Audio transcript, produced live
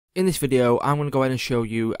In this video, I'm going to go ahead and show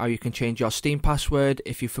you how you can change your Steam password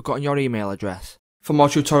if you've forgotten your email address. For more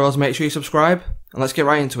tutorials, make sure you subscribe, and let's get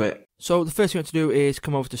right into it. So the first thing you want to do is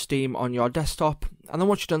come over to Steam on your desktop, and then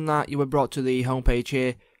once you've done that, you are brought to the home page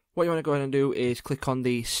here. What you want to go ahead and do is click on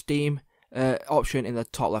the Steam option in the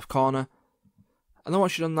top left corner, and then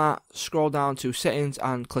once you've done that, scroll down to Settings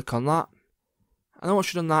and click on that. And then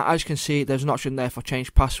once you've done that, as you can see, there's an option there for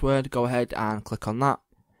Change Password. Go ahead and click on that.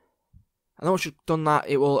 And then once you've done that,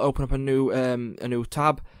 it will open up a new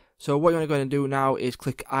tab. So what you want to go ahead and do now is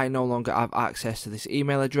click I no longer have access to this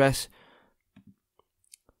email address.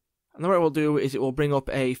 And then what it will do is it will bring up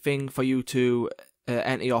a thing for you to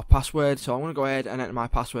enter your password. So I'm going to go ahead and enter my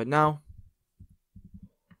password now.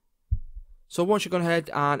 So once you've gone ahead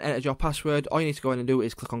and entered your password, all you need to go ahead and do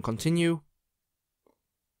is click on continue.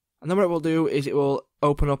 And then what it will do is it will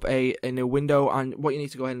open up a new window, and what you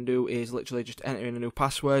need to go ahead and do is literally just enter in a new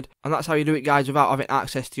password. And that's how you do it, guys, without having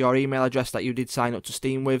access to your email address that you did sign up to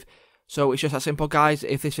Steam with. So it's just that simple, guys.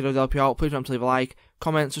 If this video did help you out, please remember to leave a like,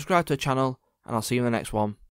 comment, subscribe to the channel, and I'll see you in the next one.